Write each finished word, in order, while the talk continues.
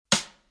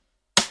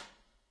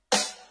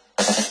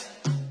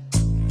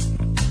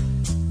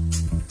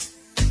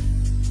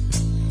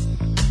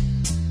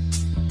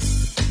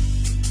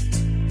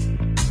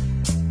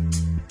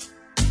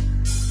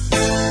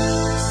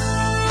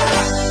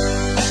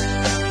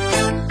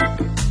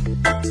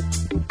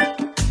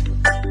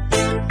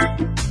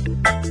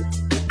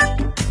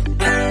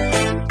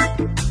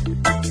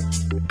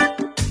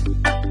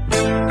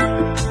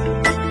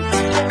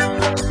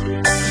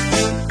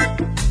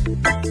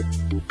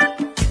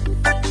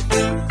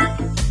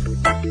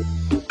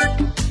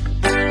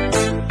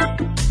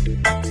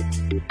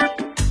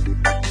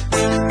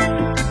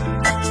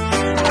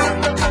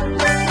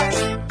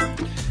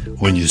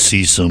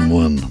see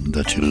someone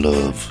that you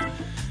love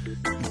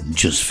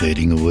just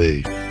fading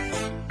away,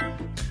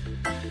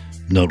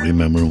 not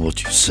remembering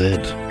what you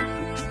said,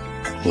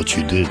 what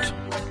you did.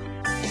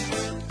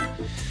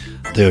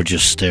 They're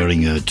just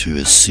staring out to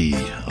a sea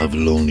of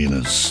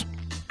loneliness.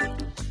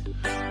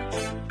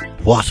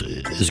 What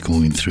is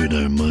going through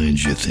their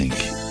minds, you think?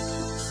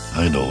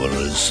 I know what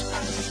it is.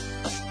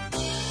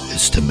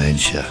 It's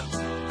dementia.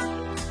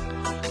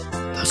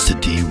 That's the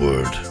D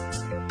word.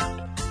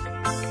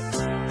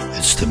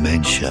 It's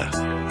dementia.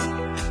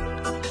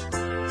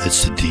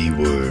 It's the D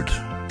word.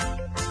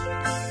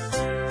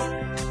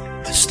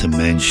 It's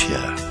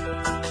dementia.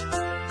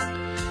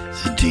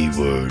 The D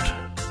word.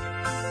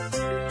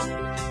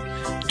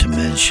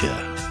 Dementia.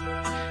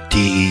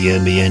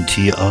 Dementia.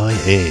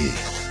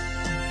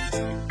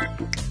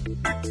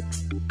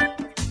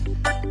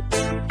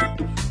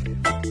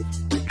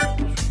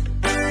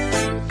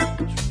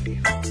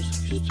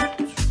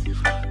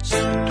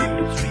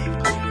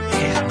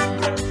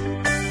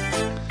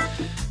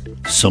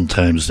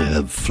 Sometimes they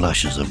have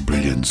flashes of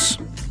brilliance.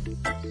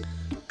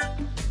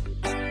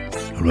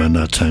 Around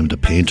that time, the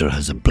painter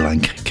has a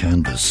blank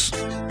canvas.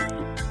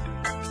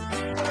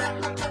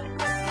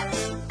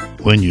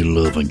 When you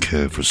love and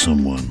care for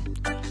someone,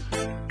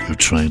 you're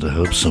trying to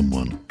help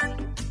someone.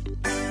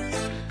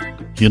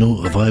 You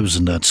know, if I was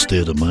in that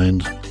state of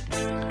mind,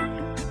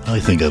 I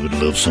think I would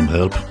love some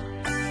help.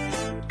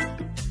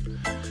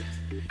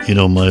 You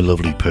know, my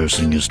lovely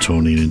person is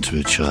turning into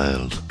a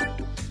child.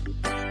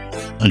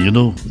 And you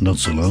know, not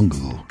so long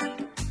ago,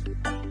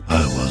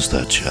 I was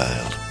that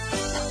child.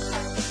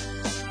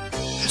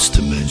 It's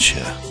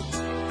dementia.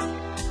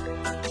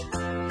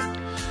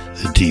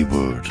 The D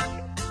word.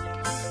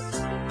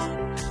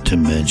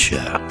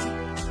 Dementia.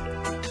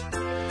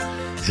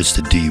 It's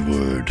the D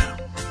word.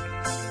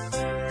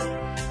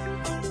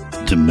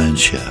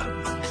 Dementia.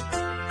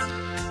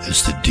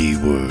 It's the D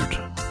word.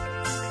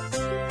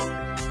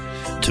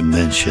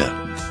 Dementia.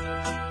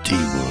 D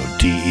word.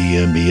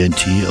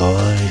 Dementia.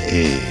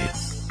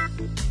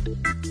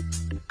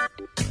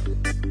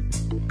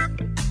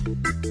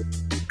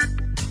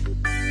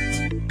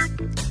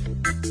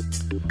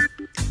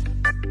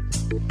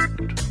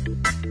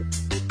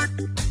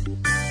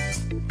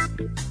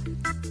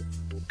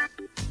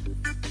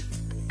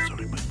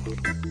 Sorry, my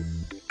fault.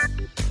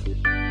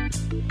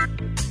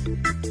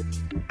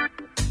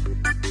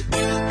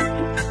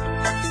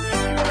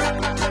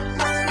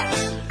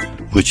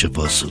 Which of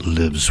us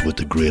lives with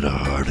the greater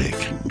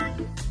heartache?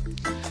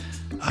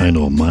 I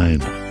know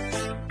mine,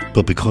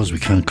 but because we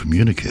can't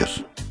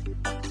communicate,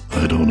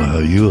 I don't know how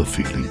you are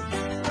feeling.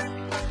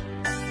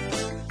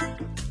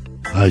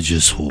 I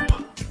just hope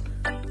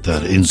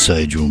that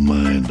inside your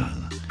mind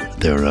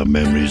there are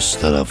memories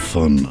that are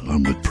fun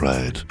and with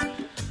pride.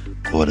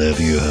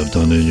 Whatever you have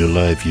done in your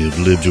life, you've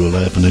lived your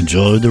life and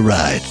enjoyed the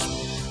ride.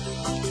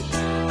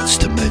 It's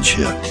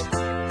dementia.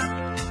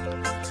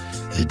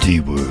 The D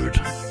word.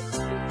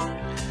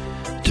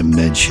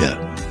 Dementia.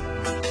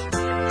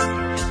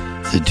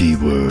 The D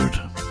word.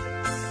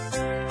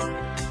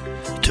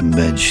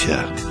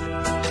 Dementia.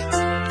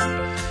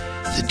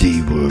 The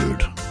D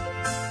word.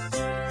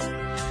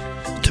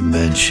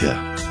 Dementia.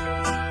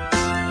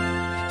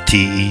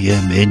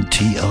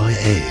 Dementia.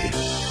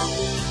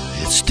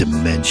 It's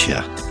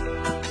dementia.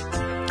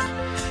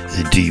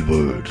 The D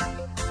word.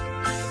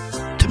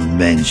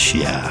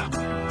 Dementia.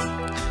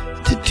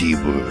 The D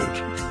word.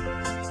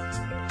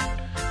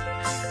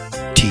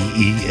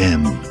 Dementia.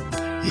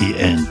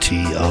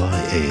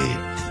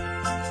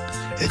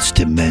 It's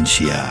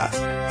dementia.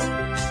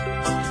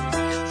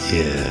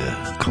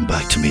 Yeah, come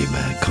back to me,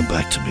 man. Come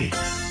back to me.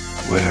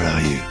 Where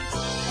are you?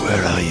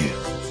 Where are you?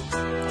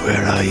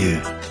 Where are you?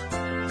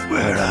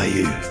 Where are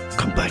you?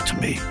 Come back to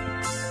me.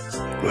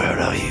 Where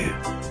are you?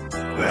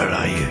 Where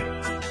are you?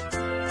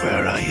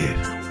 Where are you?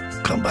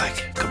 Come back,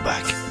 come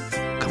back,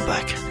 come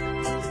back,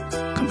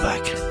 come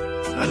back.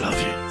 I love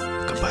you.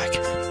 Come back.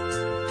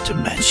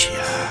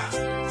 Dementia.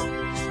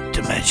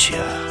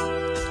 Dementia.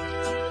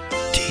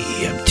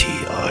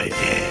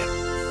 Dementia.